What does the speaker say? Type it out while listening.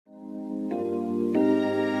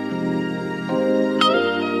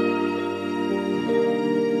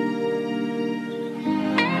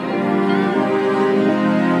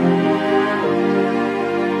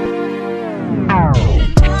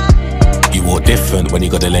walk different when you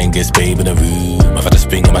got the longest babe in the room. I've had a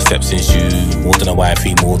spring on my steps in shoe, more than a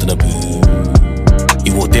wifey, more than a boo.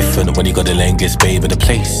 You walk different when you got the longest babe in the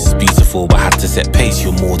place. Beautiful but had to set pace,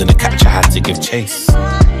 you're more than a catch, I had to give chase.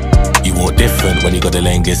 You walk different when you got the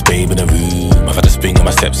longest babe in the room. I've had a spring on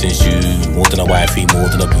my steps in shoe, more than a wifey, more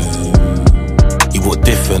than a boo. You walk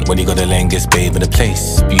different when you got the longest babe in the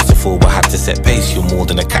place. Beautiful but had to set pace, you're more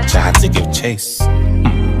than a catch, I had to give chase.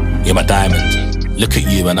 You're my diamond, look at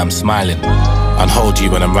you and I'm smiling. I'll hold you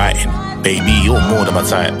when I'm writing. Baby, you're more than my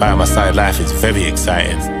type. By my side, life is very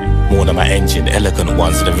exciting. More than my engine, elegant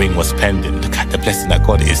ones, so the ring was pending. Look at the blessing that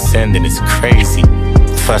God is sending, it's crazy.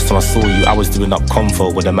 The first time I saw you, I was doing up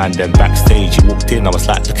convo with a man then backstage. You walked in, I was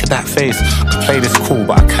like, look at that face. I could play this cool,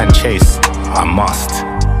 but I can't chase. I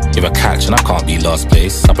must. You're a catch and I can't be last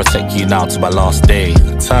place. I protect you now to my last day.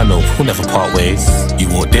 Eternal, we'll never part ways. You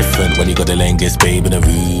walk different when you got the longest babe in the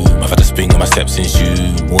room. I've had a spring on my steps in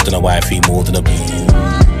shoe, more than a wifey, more than a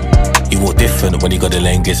boo. You walk different when you got the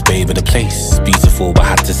longest babe in the place. Beautiful but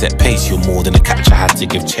had to set pace, you're more than a catch, I had to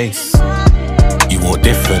give chase. You walk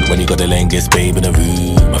different when you got the longest babe in the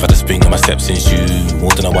room. I've had a spring on my steps in shoe,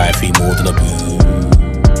 more than a wifey, more than a boo.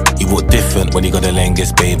 You walk different when you got the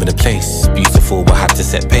longest babe in the place. Beautiful but had to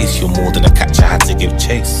set pace, you're more than a catch, I had to give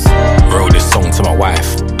chase. Wrote this song to my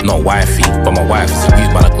wife, not wifey, but my wife. It's a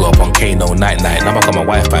youth man, I grew up on Kano, night. Now I got my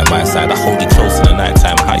wife by my side, I hold you close in the night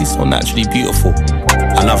time. How you so naturally beautiful.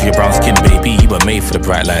 I love your brown skin, baby, you were made for the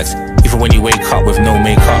bright lights. Even when you wake up with no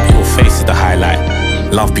makeup, your face is the highlight.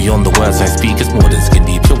 Love beyond the words I speak, it's more than skin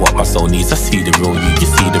deep. You're what my soul needs, I see the real you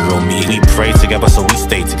see the real me. We pray together, so we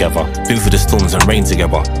stay together. Through for the storms and rain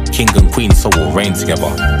together. King and queen, so we'll reign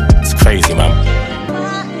together. It's crazy, man.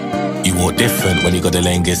 You walk different when you got the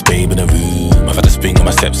longest babe in the room. I've had a spring on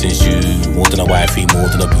my steps in shoe, more than a wifey, more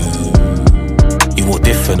than a boo. You walk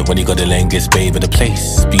different when you got the longest babe in the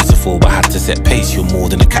place. Beautiful but had to set pace, you're more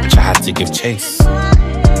than a catch, I had to give chase.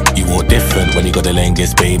 You walk different when you got the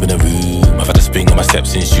longest babe in the room. I've had a spring on my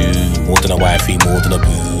steps in shoe, more than a wifey, more than a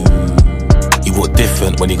boo. You walk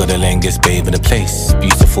different when you got the longest babe in the place.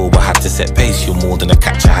 Beautiful but had to set pace, you're more than a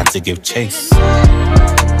catch, I had to give chase.